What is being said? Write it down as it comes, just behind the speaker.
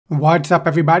What's up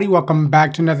everybody, welcome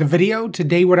back to another video.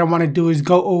 Today what I want to do is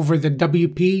go over the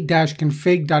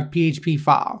wp-config.php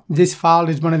file. This file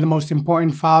is one of the most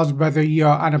important files whether you're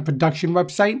on a production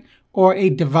website or a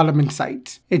development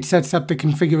site. It sets up the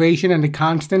configuration and the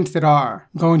constants that are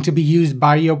going to be used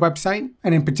by your website.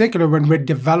 And in particular, when we're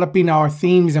developing our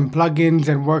themes and plugins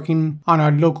and working on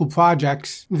our local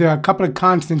projects, there are a couple of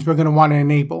constants we're going to want to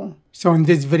enable. So in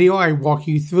this video, I walk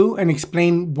you through and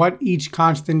explain what each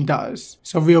constant does.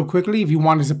 So real quickly, if you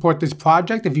want to support this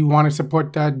project, if you want to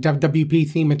support the DevWP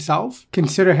theme itself,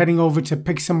 consider heading over to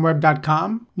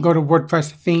pixsomeweb.com, go to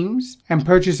WordPress themes, and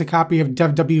purchase a copy of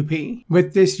DevWP.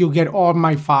 With this, you'll get all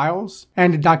my files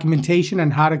and the documentation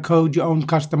on how to code your own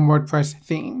custom WordPress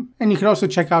theme. And you can also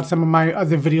check out some of my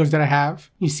other videos that I have.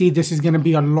 You see, this is going to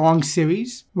be a long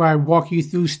series where I walk you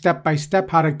through step by step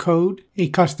how to code a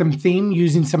custom theme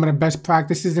using some of the best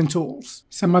practices and tools.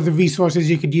 Some other resources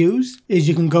you could use is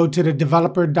you can go to the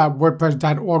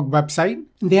developer.wordpress.org website.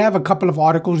 They have a couple of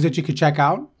articles that you could check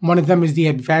out. One of them is the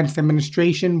Advanced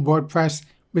Administration WordPress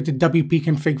with the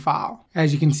wp-config file.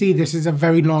 As you can see, this is a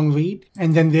very long read.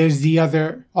 And then there's the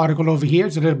other article over here.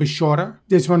 It's a little bit shorter.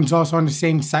 This one's also on the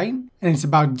same site, and it's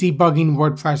about debugging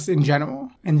WordPress in general.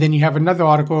 And then you have another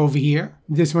article over here.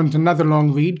 This one's another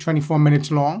long read, 24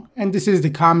 minutes long. And this is the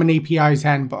Common APIs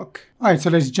Handbook. All right, so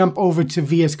let's jump over to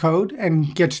VS Code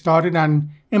and get started on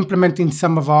implementing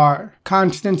some of our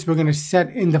constants we're going to set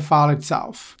in the file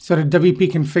itself. So the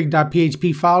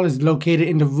wp-config.php file is located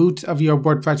in the root of your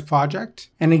WordPress project.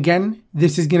 And again,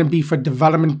 this is going to be for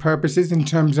development purposes in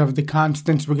terms of the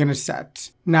constants we're going to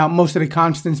set. Now, most of the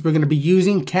constants we're going to be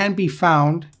using can be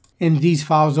found in these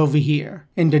files over here.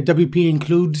 In the WP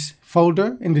includes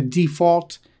folder in the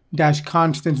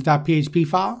default-constants.php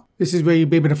file. This is where you'll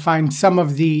be able to find some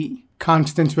of the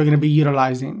constants we're going to be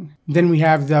utilizing. Then we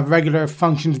have the regular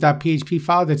functions.php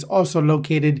file that's also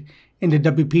located in the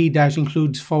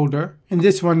wp-includes folder. And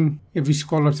this one, if you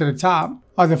scroll up to the top,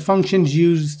 are the functions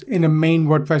used in the main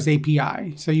WordPress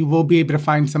API. So you will be able to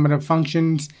find some of the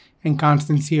functions and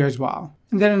constants here as well.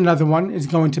 And then another one is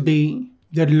going to be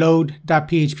the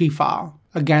load.php file.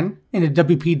 Again, in the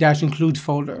wp-includes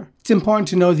folder. It's important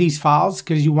to know these files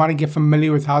because you want to get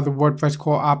familiar with how the WordPress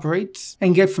core operates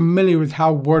and get familiar with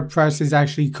how WordPress is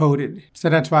actually coded. So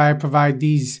that's why I provide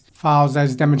these files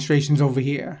as demonstrations over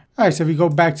here. All right, so we go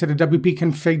back to the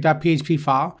wp-config.php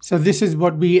file. So this is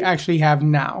what we actually have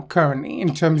now currently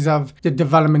in terms of the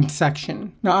development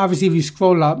section. Now, obviously, if you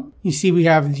scroll up, you see we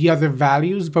have the other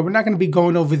values, but we're not going to be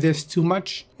going over this too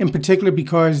much in particular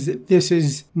because this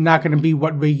is not going to be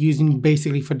what we're using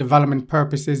basically for development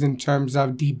purposes in terms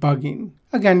of debugging.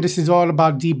 Again, this is all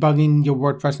about debugging your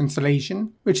WordPress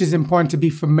installation, which is important to be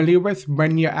familiar with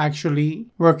when you're actually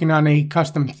working on a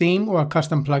custom theme or a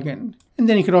custom plugin. And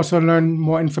then you could also learn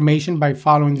more information by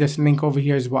following this link over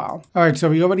here as well. All right, so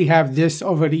we already have this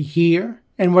already here.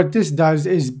 And what this does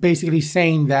is basically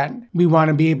saying that we want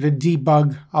to be able to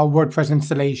debug our WordPress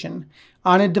installation.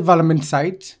 On a development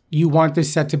site, you want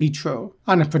this set to be true.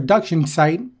 On a production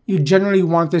site, you generally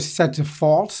want this set to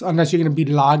false unless you're going to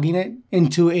be logging it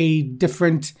into a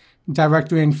different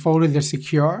directory and folder that's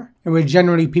secure and where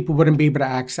generally people wouldn't be able to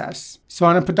access. So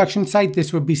on a production site,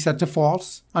 this would be set to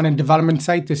false. On a development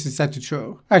site, this is set to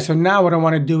true. All right, so now what I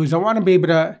want to do is I want to be able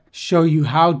to show you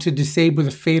how to disable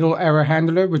the fatal error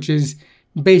handler, which is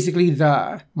basically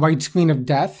the white screen of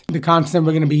death. The constant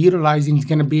we're going to be utilizing is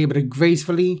going to be able to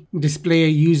gracefully display a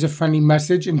user-friendly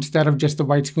message instead of just the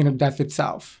white screen of death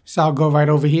itself. So I'll go right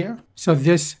over here. So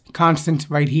this constant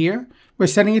right here, we're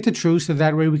setting it to true so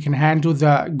that way we can handle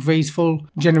the graceful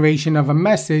generation of a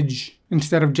message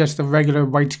instead of just a regular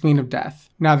white screen of death.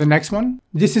 Now the next one,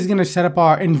 this is going to set up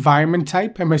our environment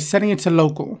type and we're setting it to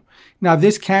local. Now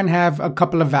this can have a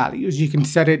couple of values. You can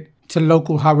set it to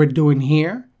local how we're doing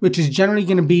here, which is generally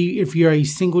going to be if you're a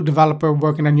single developer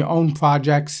working on your own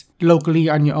projects locally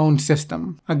on your own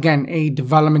system. Again, a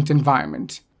development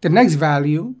environment. The next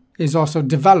value is also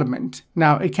development.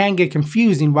 Now it can get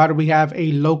confusing. Why do we have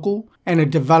a local and a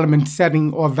development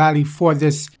setting or value for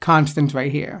this constant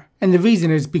right here? And the reason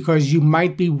is because you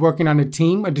might be working on a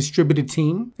team, a distributed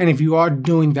team. And if you are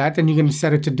doing that, then you're going to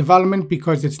set it to development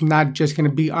because it's not just going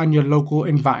to be on your local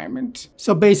environment.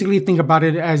 So basically think about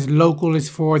it as local is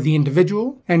for the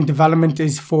individual and development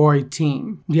is for a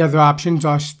team. The other options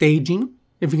are staging.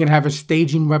 If you're going to have a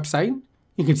staging website,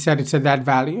 you can set it to that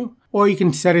value. Or you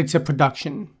can set it to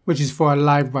production, which is for a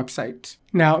live website.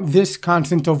 Now, this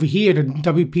constant over here, the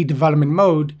WP development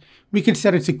mode, we could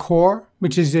set it to core,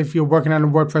 which is if you're working on a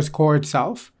WordPress core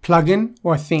itself, plugin,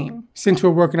 or theme. Since we're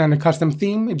working on a custom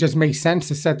theme, it just makes sense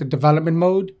to set the development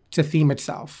mode to theme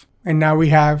itself. And now we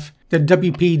have the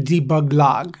WP debug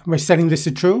log. We're setting this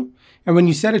to true. And when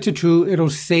you set it to true, it'll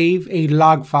save a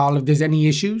log file if there's any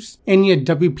issues in your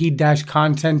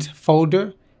wp-content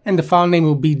folder. And the file name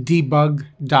will be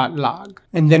debug.log.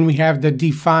 And then we have the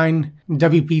define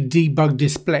WP debug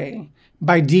display.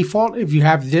 By default, if you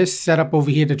have this set up over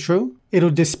here to true,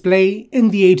 it'll display in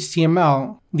the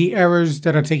HTML the errors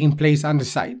that are taking place on the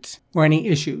site or any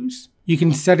issues. You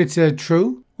can set it to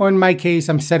true, or in my case,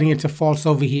 I'm setting it to false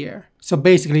over here. So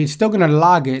basically, it's still going to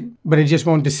log it, but it just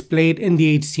won't display it in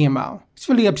the HTML. It's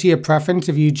really up to your preference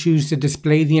if you choose to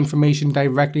display the information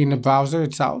directly in the browser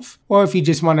itself, or if you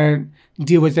just want to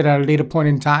deal with it at a later point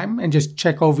in time and just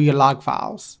check over your log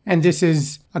files. And this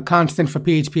is a constant for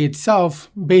PHP itself,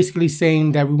 basically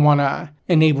saying that we want to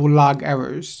enable log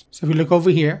errors. So if you look over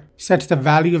here, sets the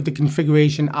value of the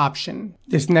configuration option.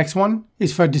 This next one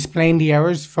is for displaying the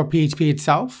errors for PHP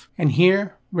itself. And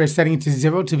here we're setting it to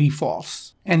 0 to be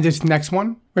false. And this next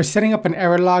one, we're setting up an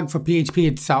error log for PHP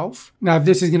itself. Now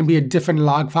this is going to be a different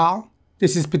log file.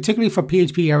 This is particularly for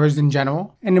PHP errors in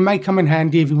general, and it might come in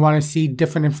handy if you want to see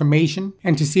different information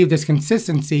and to see if there's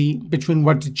consistency between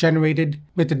what's generated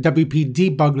with the WP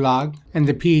debug log and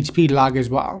the PHP log as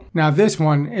well. Now this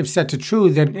one, if set to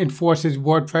true, then it forces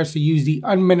WordPress to use the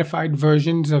unminified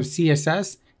versions of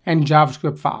CSS and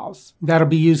JavaScript files. That'll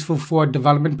be useful for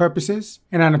development purposes.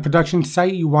 And on a production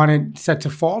site, you want it set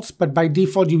to false, but by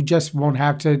default, you just won't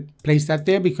have to place that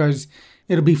there because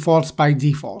it'll be false by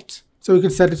default. So we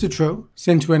could set it to true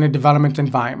since we're in a development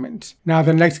environment. Now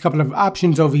the next couple of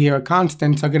options over here are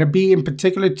constants are going to be in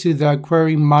particular to the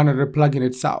query monitor plugin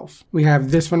itself. We have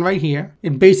this one right here.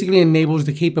 It basically enables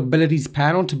the capabilities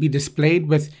panel to be displayed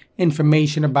with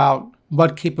information about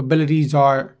what capabilities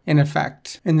are in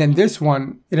effect. And then this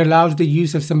one, it allows the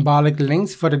use of symbolic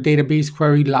links for the database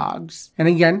query logs. And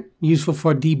again, useful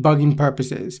for debugging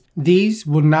purposes. These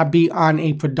will not be on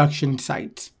a production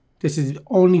site. This is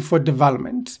only for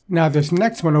development. Now this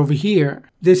next one over here,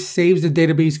 this saves the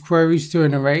database queries to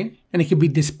an array, and it can be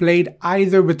displayed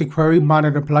either with the query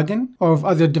monitor plugin or with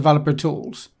other developer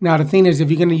tools. Now the thing is,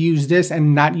 if you're going to use this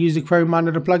and not use the query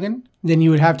monitor plugin, then you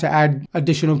would have to add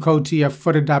additional code to your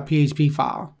footer.php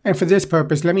file. And for this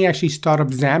purpose, let me actually start up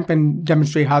XAMPP and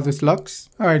demonstrate how this looks.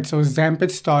 All right, so XAMPP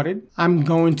is started. I'm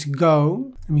going to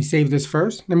go, let me save this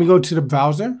first. Let me go to the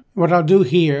browser. What I'll do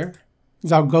here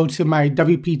is I'll go to my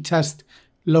WP test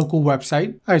local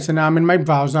website. All right, so now I'm in my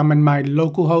browser. I'm in my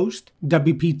localhost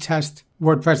WP test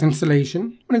WordPress installation.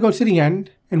 I'm going to go to the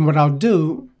end, and what I'll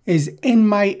do is in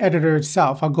my editor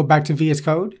itself, I'll go back to VS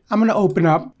Code. I'm going to open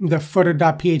up the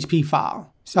footer.php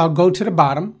file. So I'll go to the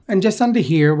bottom, and just under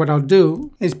here, what I'll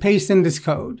do is paste in this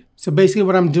code. So basically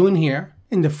what I'm doing here,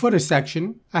 in the footer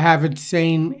section, I have it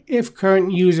saying if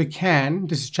current user can,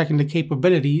 this is checking the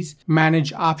capabilities,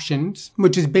 manage options,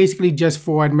 which is basically just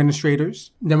for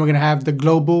administrators. Then we're going to have the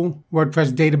global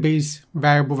WordPress database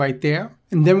variable right there.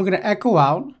 And then we're going to echo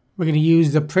out, we're going to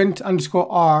use the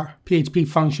print_r PHP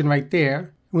function right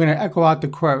there. We're going to echo out the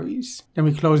queries. Then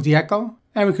we close the echo,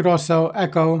 and we could also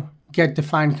echo get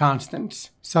defined constants.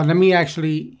 So let me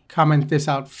actually comment this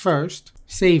out first,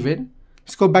 save it.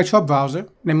 Let's go back to our browser.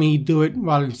 Let me do it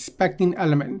while inspecting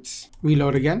elements.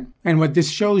 Reload again. And what this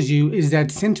shows you is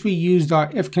that since we used our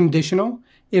if conditional,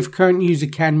 if current user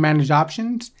can manage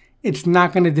options, it's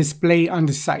not going to display on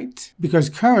the site because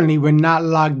currently we're not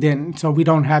logged in. So we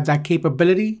don't have that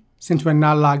capability since we're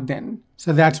not logged in.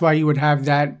 So that's why you would have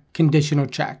that conditional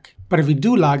check. But if we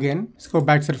do log in, let's go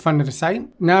back to the front of the site.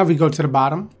 Now if we go to the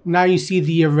bottom, now you see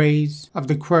the arrays of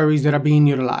the queries that are being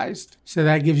utilized. So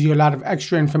that gives you a lot of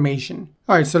extra information.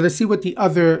 All right, so let's see what the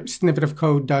other snippet of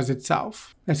code does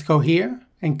itself. Let's go here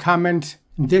and comment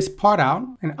this part out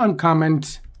and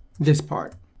uncomment this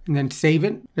part. And then save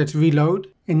it. Let's reload.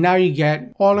 And now you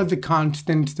get all of the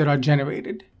constants that are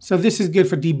generated. So this is good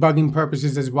for debugging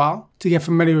purposes as well, to get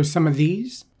familiar with some of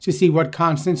these, to see what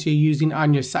constants you're using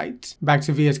on your site. Back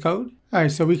to VS Code. All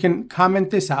right, so we can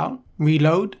comment this out,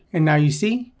 reload, and now you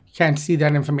see, you can't see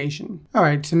that information. All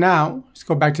right, so now let's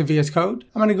go back to VS Code.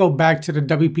 I'm gonna go back to the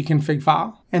wp-config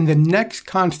file, and the next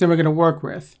constant we're gonna work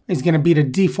with is gonna be the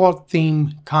default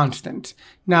theme constant.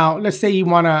 Now, let's say you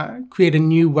wanna create a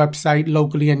new website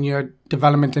locally in your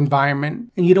development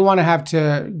environment, and you don't wanna have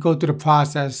to go through the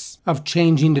process of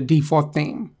changing the default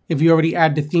theme. If you already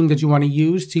add the theme that you wanna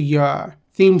use to your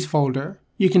themes folder,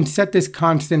 you can set this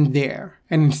constant there.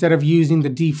 And instead of using the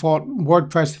default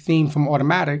WordPress theme from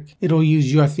Automatic, it'll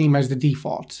use your theme as the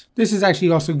default. This is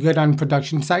actually also good on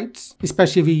production sites,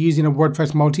 especially if you're using a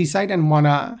WordPress multi-site and want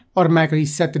to automatically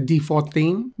set the default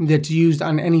theme that's used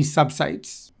on any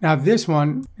subsites. Now this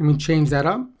one, let me change that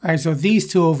up. All right, so these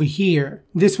two over here,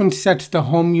 this one sets the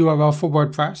home URL for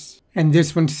WordPress, and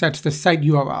this one sets the site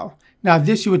URL. Now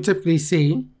this you would typically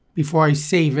see before I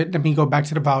save it. Let me go back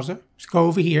to the browser. Just go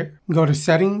over here, go to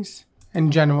Settings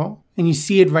and General, and you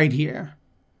see it right here.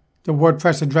 The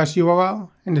WordPress address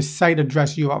URL and the site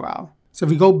address URL. So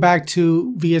if we go back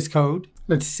to VS Code,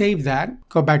 let's save that,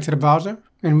 go back to the browser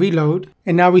and reload.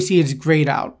 And now we see it's grayed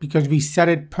out because we set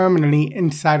it permanently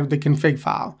inside of the config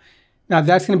file. Now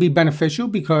that's going to be beneficial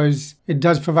because it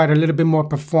does provide a little bit more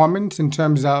performance in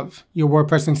terms of your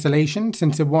WordPress installation,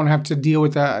 since it won't have to deal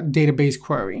with a database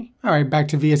query. All right, back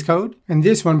to VS Code. And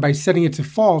this one, by setting it to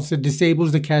false, it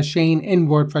disables the caching in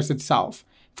WordPress itself.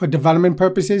 For development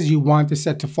purposes, you want this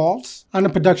set to false. On a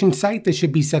production site, this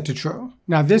should be set to true.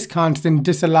 Now this constant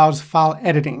disallows file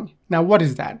editing. Now what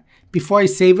is that? Before I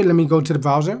save it, let me go to the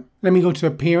browser. Let me go to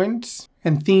Appearance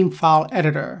and Theme File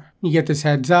Editor. You get this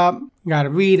heads up, you gotta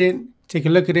read it, take a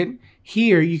look at it.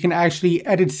 Here, you can actually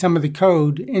edit some of the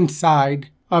code inside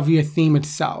of your theme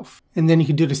itself. And then you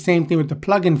can do the same thing with the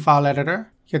plugin file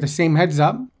editor. You get the same heads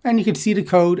up, and you can see the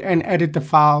code and edit the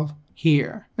file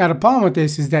here. Now the problem with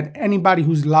this is that anybody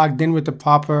who's logged in with the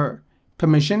proper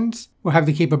permissions will have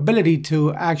the capability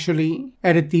to actually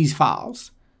edit these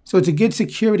files. So it's a good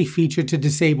security feature to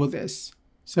disable this.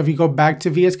 So if you go back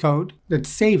to VS Code, let's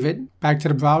save it back to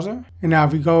the browser. And now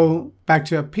if we go back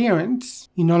to Appearance,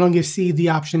 you no longer see the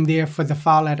option there for the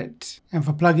file edit and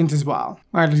for plugins as well.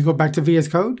 All right, let's go back to VS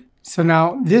Code. So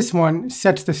now this one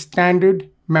sets the standard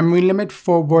memory limit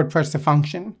for WordPress to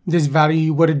function. This value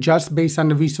you would adjust based on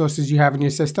the resources you have in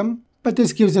your system, but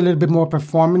this gives a little bit more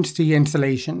performance to your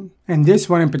installation. And this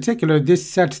one in particular, this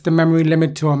sets the memory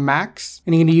limit to a max,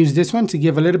 and you're going to use this one to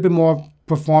give a little bit more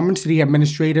performance to the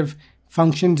administrative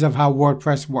functions of how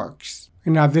WordPress works.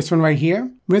 And now this one right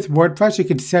here, with WordPress you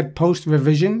could set post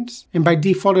revisions, and by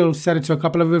default it'll set it to a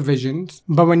couple of revisions,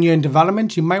 but when you're in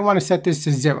development you might want to set this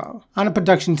to 0. On a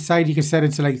production site you can set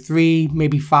it to like 3,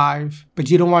 maybe 5, but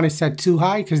you don't want to set too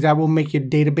high because that will make your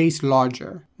database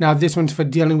larger. Now this one's for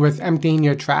dealing with emptying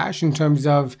your trash in terms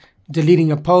of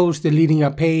deleting a post, deleting a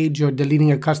page, or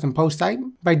deleting a custom post type.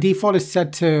 By default it's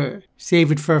set to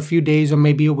save it for a few days or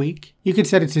maybe a week. You could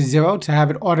set it to 0 to have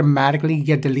it automatically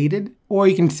get deleted, or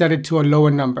you can set it to a lower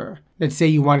number. Let's say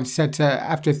you want it set to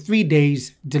after 3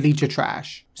 days, delete your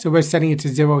trash. So we're setting it to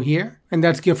 0 here, and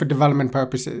that's good for development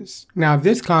purposes. Now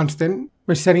this constant,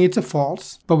 we're setting it to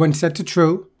false, but when set to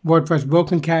true, WordPress will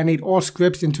concatenate all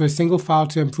scripts into a single file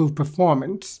to improve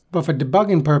performance. But for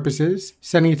debugging purposes,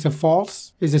 setting it to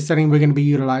false is the setting we're going to be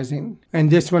utilizing.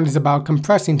 And this one is about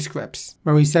compressing scripts.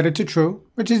 When we set it to true,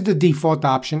 which is the default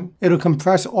option, it'll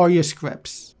compress all your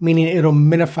scripts, meaning it'll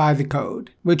minify the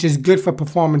code, which is good for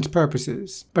performance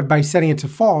purposes. But by setting it to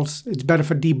false, it's better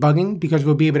for debugging because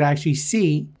we'll be able to actually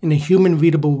see in a human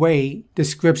readable way the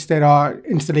scripts that our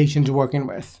installation's working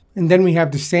with. And then we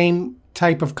have the same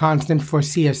type of constant for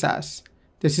CSS.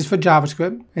 This is for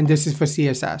JavaScript and this is for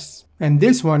CSS. And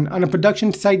this one, on a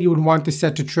production site, you would want this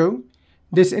set to true.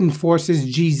 This enforces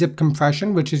gzip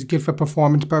compression, which is good for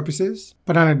performance purposes.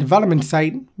 But on a development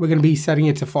site, we're going to be setting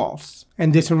it to false.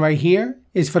 And this one right here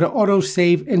is for the auto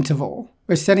save interval.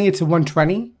 We're setting it to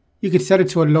 120. You could set it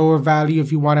to a lower value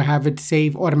if you want to have it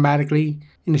save automatically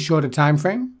in a shorter time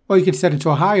frame. Or you could set it to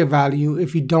a higher value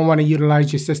if you don't want to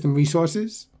utilize your system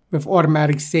resources with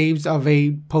automatic saves of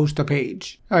a post or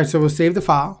page. All right, so we'll save the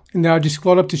file. And then I'll just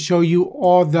scroll up to show you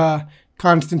all the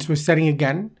constants we're setting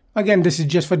again. Again, this is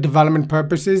just for development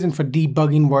purposes and for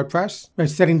debugging WordPress. We're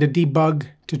setting the debug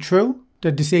to true,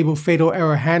 the disable fatal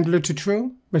error handler to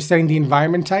true. We're setting the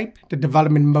environment type, the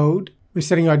development mode. We're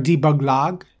setting our debug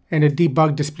log and the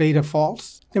debug display to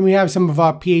false. Then we have some of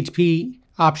our PHP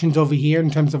options over here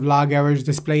in terms of log errors,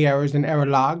 display errors, and error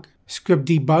log. Script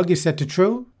debug is set to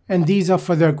true. And these are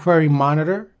for the query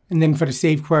monitor and then for the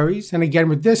save queries. And again,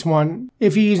 with this one,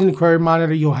 if you're using the query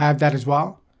monitor, you'll have that as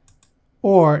well.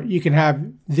 Or you can have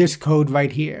this code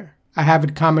right here. I have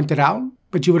it commented out,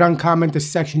 but you would uncomment the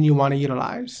section you want to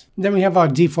utilize. Then we have our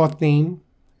default theme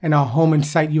and our home and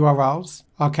site URLs,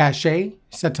 our cache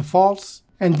set to false.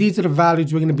 And these are the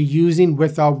values we're going to be using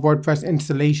with our WordPress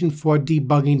installation for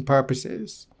debugging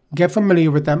purposes. Get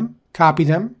familiar with them, copy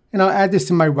them, and I'll add this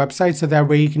to my website so that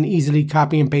way you can easily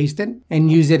copy and paste it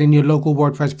and use it in your local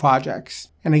WordPress projects.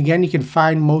 And again, you can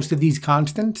find most of these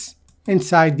constants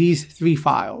inside these 3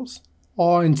 files,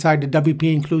 all inside the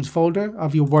WP includes folder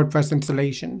of your WordPress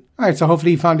installation. Alright, so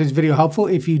hopefully you found this video helpful.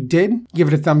 If you did, give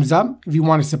it a thumbs up. If you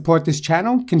want to support this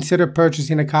channel, consider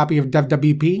purchasing a copy of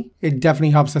DevWP. It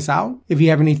definitely helps us out. If you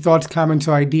have any thoughts, comments,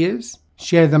 or ideas,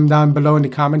 share them down below in the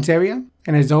comments area.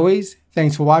 And as always,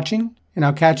 thanks for watching. and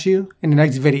I'll catch you in the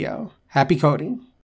next video. Happy coding!